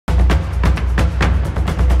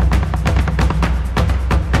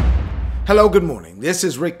Hello, good morning. This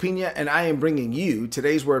is Rick Pina, and I am bringing you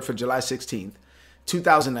today's word for July 16th,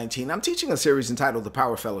 2019. I'm teaching a series entitled The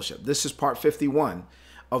Power Fellowship. This is part 51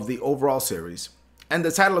 of the overall series, and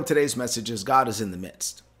the title of today's message is God is in the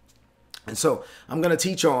Midst. And so I'm going to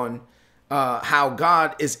teach on how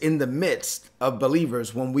God is in the midst of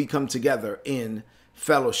believers when we come together in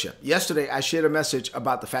fellowship. Yesterday, I shared a message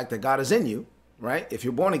about the fact that God is in you, right? If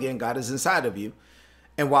you're born again, God is inside of you.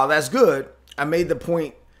 And while that's good, I made the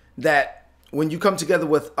point that when you come together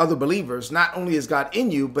with other believers, not only is God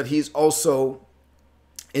in you, but he's also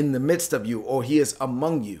in the midst of you, or he is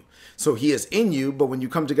among you. So he is in you, but when you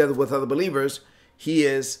come together with other believers, he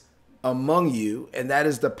is among you, and that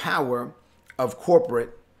is the power of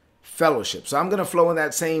corporate fellowship. So I'm going to flow in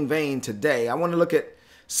that same vein today. I want to look at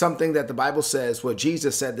something that the Bible says, where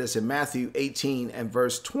Jesus said this in Matthew 18 and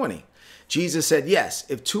verse 20. Jesus said, yes,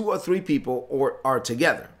 if 2 or 3 people are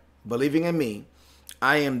together, believing in me,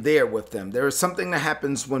 I am there with them. There is something that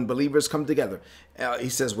happens when believers come together. He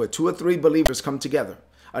says, where 2 or 3 believers come together.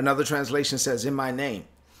 Another translation says, in my name,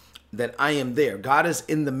 that I am there. God is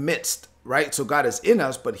in the midst, right? So God is in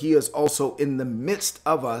us, but he is also in the midst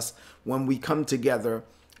of us when we come together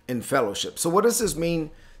in fellowship. So what does this mean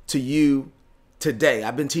to you today?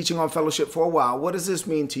 I've been teaching on fellowship for a while. What does this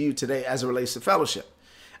mean to you today as it relates to fellowship?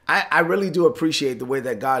 I really do appreciate the way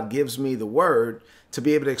that God gives me the word to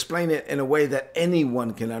be able to explain it in a way that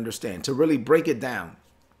anyone can understand, to really break it down.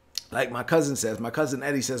 Like my cousin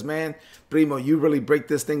Eddie says, man, Primo, you really break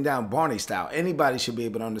this thing down Barney style. Anybody should be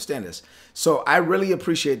able to understand this. So I really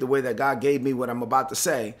appreciate the way that God gave me what I'm about to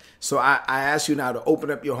say. So I ask you now to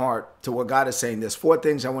open up your heart to what God is saying. There's 4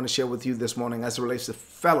 things I want to share with you this morning as it relates to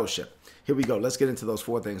fellowship. Here we go. Let's get into those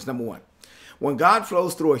 4 things. Number 1, when God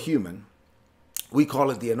flows through a human, we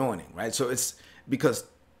call it the anointing, right? So it's because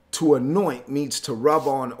to anoint means to rub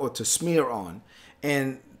on or to smear on.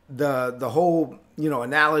 And the whole,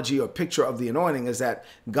 analogy or picture of the anointing is that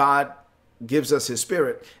God gives us his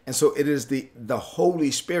spirit. And so it is the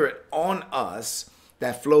Holy Spirit on us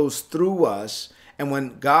that flows through us. And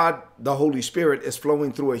when God, the Holy Spirit, is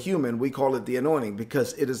flowing through a human, we call it the anointing,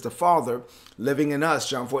 because it is the Father living in us,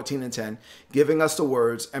 John 14 and 10, giving us the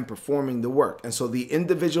words and performing the work. And so the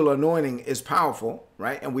individual anointing is powerful,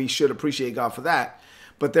 right? And we should appreciate God for that.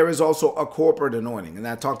 But there is also a corporate anointing, and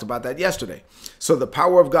I talked about that yesterday. So the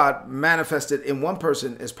power of God manifested in one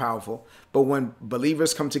person is powerful, but when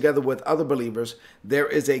believers come together with other believers, there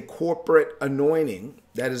is a corporate anointing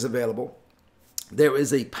that is available. There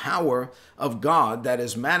is a power of God that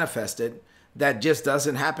is manifested that just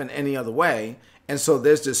doesn't happen any other way. And so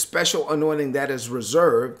there's this special anointing that is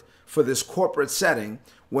reserved for this corporate setting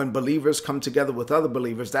when believers come together with other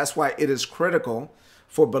believers. That's why it is critical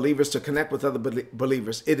for believers to connect with other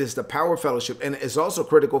believers. It is the power of fellowship, and it's also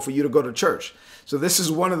critical for you to go to church. So this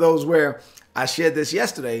is one of those where I shared this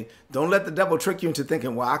yesterday. Don't let the devil trick you into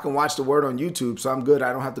thinking, well, I can watch the word on YouTube, so I'm good.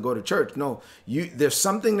 I don't have to go to church. No, there's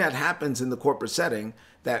something that happens in the corporate setting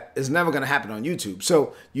that is never going to happen on YouTube.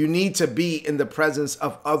 So you need to be in the presence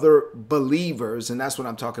of other believers, and that's what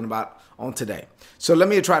I'm talking about on today. So let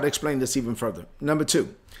me try to explain this even further. Number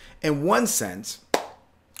 2, in one sense,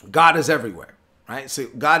 God is everywhere. Right? So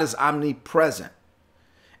God is omnipresent.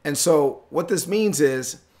 And so what this means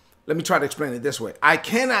is, let me try to explain it this way. I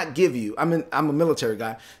cannot give you, I'm a military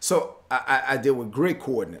guy, so I deal with grid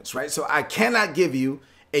coordinates, right? So I cannot give you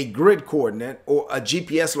a grid coordinate or a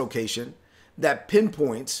GPS location that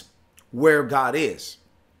pinpoints where God is,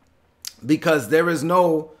 because there is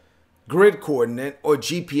no grid coordinate or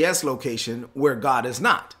GPS location where God is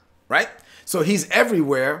not, right? So he's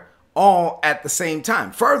everywhere all at the same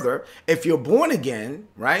time. Further, if you're born again,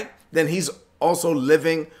 right, then he's also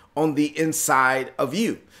living on the inside of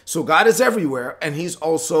you. So God is everywhere, and he's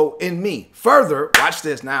also in me. Further, watch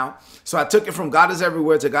this now. So I took it from God is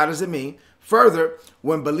everywhere to God is in me. Further,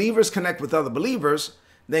 when believers connect with other believers,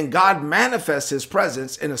 then God manifests his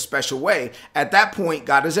presence in a special way. At that point,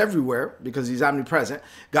 God is everywhere because he's omnipresent.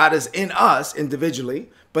 God is in us individually,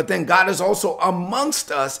 but then God is also amongst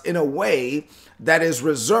us in a way that is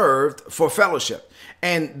reserved for fellowship.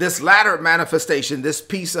 And this latter manifestation, this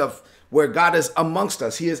piece of where God is amongst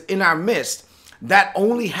us, he is in our midst, that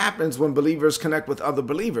only happens when believers connect with other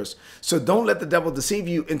believers. So don't let the devil deceive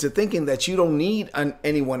you into thinking that you don't need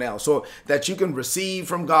anyone else, or that you can receive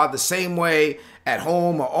from God the same way at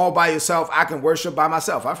home or all by yourself. I can worship by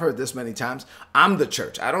myself. I've heard this many times. I'm the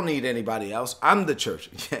church. I don't need anybody else. I'm the church.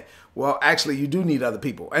 Well, actually, you do need other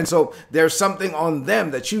people. And so there's something on them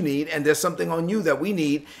that you need, and there's something on you that we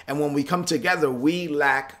need. And when we come together, we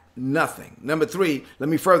lack nothing. Number 3, let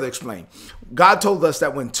me further explain. God told us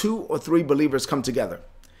that when 2 or 3 believers come together,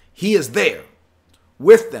 he is there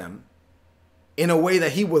with them in a way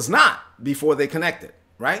that he was not before they connected,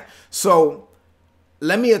 right? So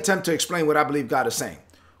let me attempt to explain what I believe God is saying.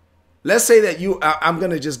 Let's say that I'm going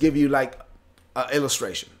to just give you like an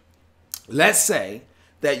illustration. Let's say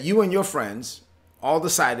that you and your friends all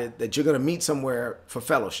decided that you're going to meet somewhere for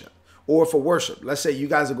fellowship or for worship. Let's say you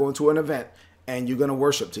guys are going to an event and you're going to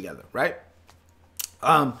worship together, right?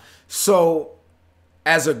 So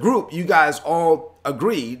as a group, you guys all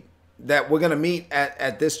agreed that we're going to meet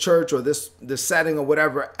at this church or this setting or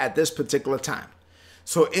whatever at this particular time.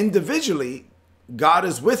 So individually, God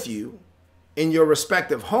is with you in your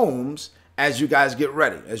respective homes as you guys get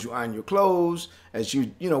ready, as you iron your clothes, as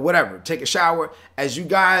you whatever, take a shower. As you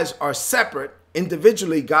guys are separate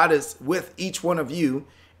individually, God is with each one of you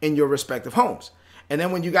in your respective homes. And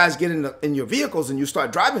then when you guys get in your vehicles and you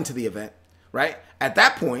start driving to the event, right? At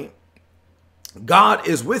that point, God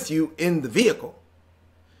is with you in the vehicle.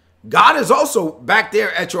 God is also back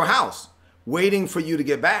there at your house waiting for you to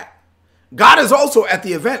get back. God is also at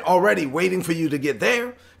the event already waiting for you to get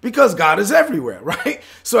there because God is everywhere, right?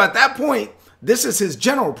 So at that point, this is his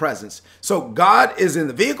general presence. So God is in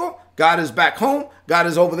the vehicle. God is back home. God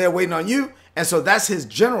is over there waiting on you. And so that's his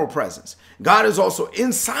general presence. God is also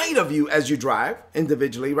inside of you as you drive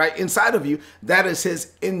individually, right? Inside of you, that is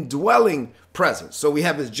his indwelling presence. So we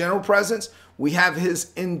have his general presence. We have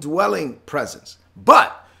his indwelling presence.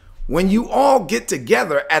 But when you all get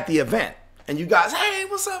together at the event and you guys, hey,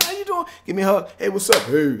 what's up? How you doing? Give me a hug. Hey, what's up?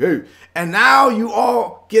 Hey, hey. And now you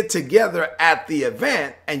all get together at the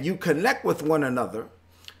event and you connect with one another,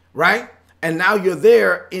 right? And now you're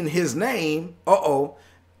there in his name.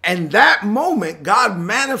 And that moment, God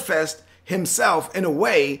manifests himself in a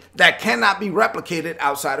way that cannot be replicated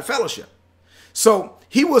outside of fellowship. So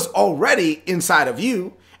he was already inside of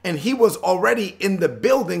you and he was already in the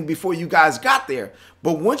building before you guys got there.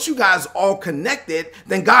 But once you guys all connected,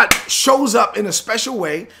 then God shows up in a special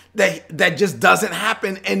way that just doesn't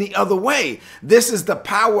happen any other way. This is the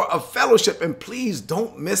power of fellowship. And please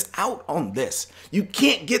don't miss out on this. You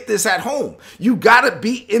can't get this at home. You got to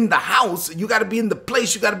be in the house. You got to be in the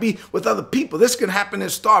place. You got to be with other people. This can happen in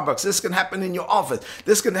Starbucks. This can happen in your office.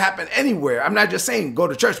 This can happen anywhere. I'm not just saying go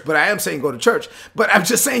to church, but I am saying go to church. But I'm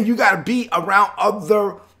just saying you got to be around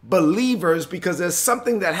other believers because there's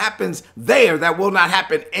something that happens there that will not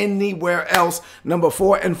happen anywhere else. Number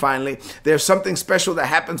 4, and finally, there's something special that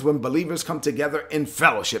happens when believers come together in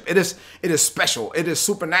fellowship. It is special. It is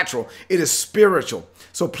supernatural. It is spiritual.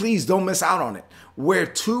 So please don't miss out on it. Where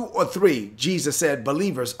 2 or 3, Jesus said,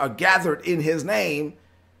 believers are gathered in his name,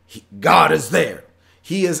 God is there.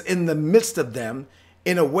 He is in the midst of them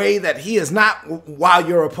in a way that he is not while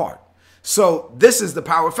you're apart. So this is the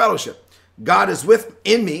power of fellowship. God is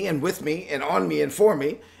in me and with me and on me and for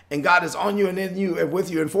me. And God is on you and in you and with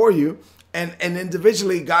you and for you. And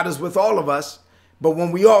individually, God is with all of us. But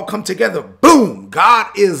when we all come together, boom, God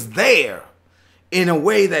is there in a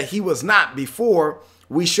way that he was not before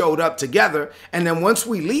we showed up together. And then once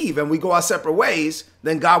we leave and we go our separate ways,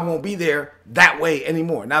 then God won't be there that way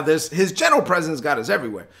anymore. Now, there's his general presence. God is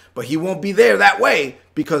everywhere. But he won't be there that way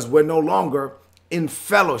because we're no longer in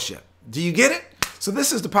fellowship. Do you get it? So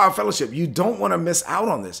this is the power of fellowship. You don't want to miss out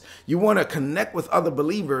on this. You want to connect with other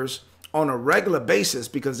believers on a regular basis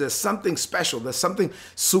because there's something special. There's something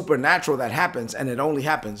supernatural that happens, and it only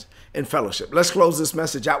happens in fellowship. Let's close this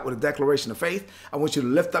message out with a declaration of faith. I want you to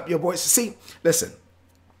lift up your voice. See, listen,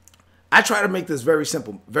 I try to make this very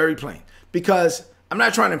simple, very plain, because I'm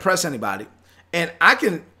not trying to impress anybody. And I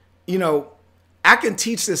can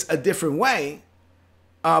teach this a different way.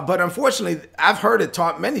 But unfortunately, I've heard it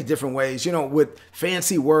taught many different ways, with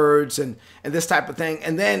fancy words and this type of thing.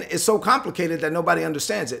 And then it's so complicated that nobody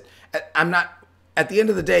understands it. At the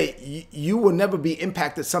end of the day, you will never be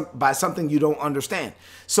impacted by something you don't understand.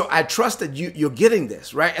 So I trust that you're getting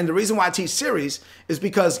this, right? And the reason why I teach series is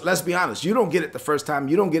because, let's be honest, you don't get it the first time.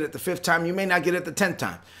 You don't get it the 5th time. You may not get it the 10th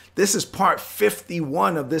time. This is part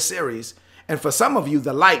 51 of this series. And for some of you,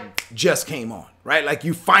 the light just came on, right? Like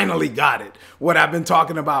you finally got it. What I've been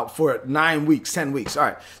talking about for 9 weeks, 10 weeks. All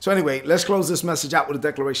right. So anyway, let's close this message out with a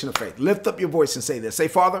declaration of faith. Lift up your voice and say this. Say,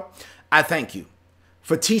 Father, I thank you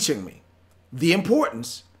for teaching me the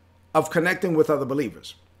importance of connecting with other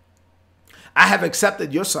believers. I have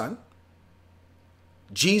accepted your Son,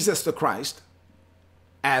 Jesus the Christ,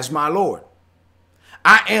 as my Lord.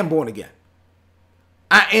 I am born again.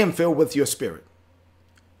 I am filled with your Spirit.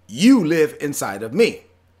 You live inside of me.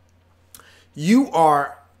 You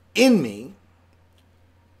are in me,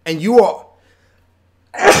 and you are,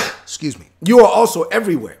 excuse me, you are also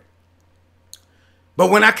everywhere. But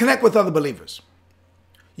when I connect with other believers,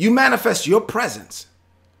 you manifest your presence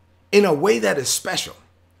in a way that is special.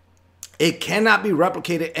 It cannot be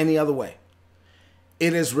replicated any other way.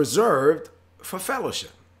 It is reserved for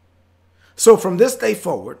fellowship. So from this day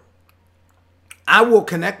forward, I will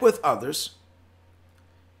connect with others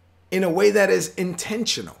in a way that is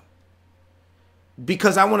intentional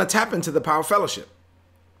because I want to tap into the power of fellowship.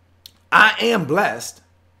 I am blessed,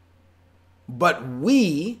 but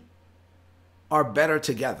we are better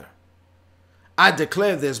together. I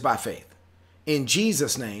declare this by faith. In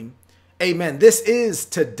Jesus' name, amen. This is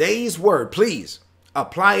today's word. Please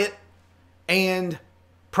apply it and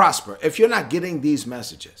prosper. If you're not getting these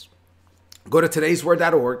messages, go to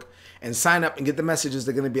todaysword.org and sign up and get the messages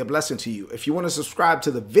that are going to be a blessing to you. If you want to subscribe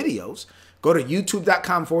to the videos, go to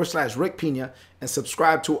youtube.com/Rick Pina and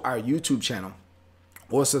subscribe to our YouTube channel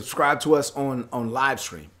or subscribe to us on live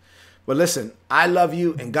stream. But listen, I love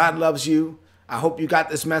you and God loves you. I hope you got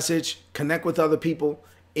this message. Connect with other people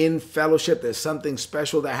in fellowship. There's something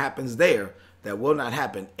special that happens there that will not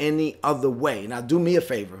happen any other way. Now do me a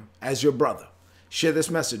favor as your brother. Share this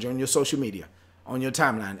message on your social media, on your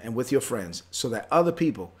timeline, and with your friends so that other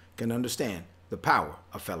people can understand the power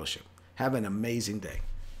of fellowship. Have an amazing day.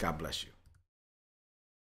 God bless you.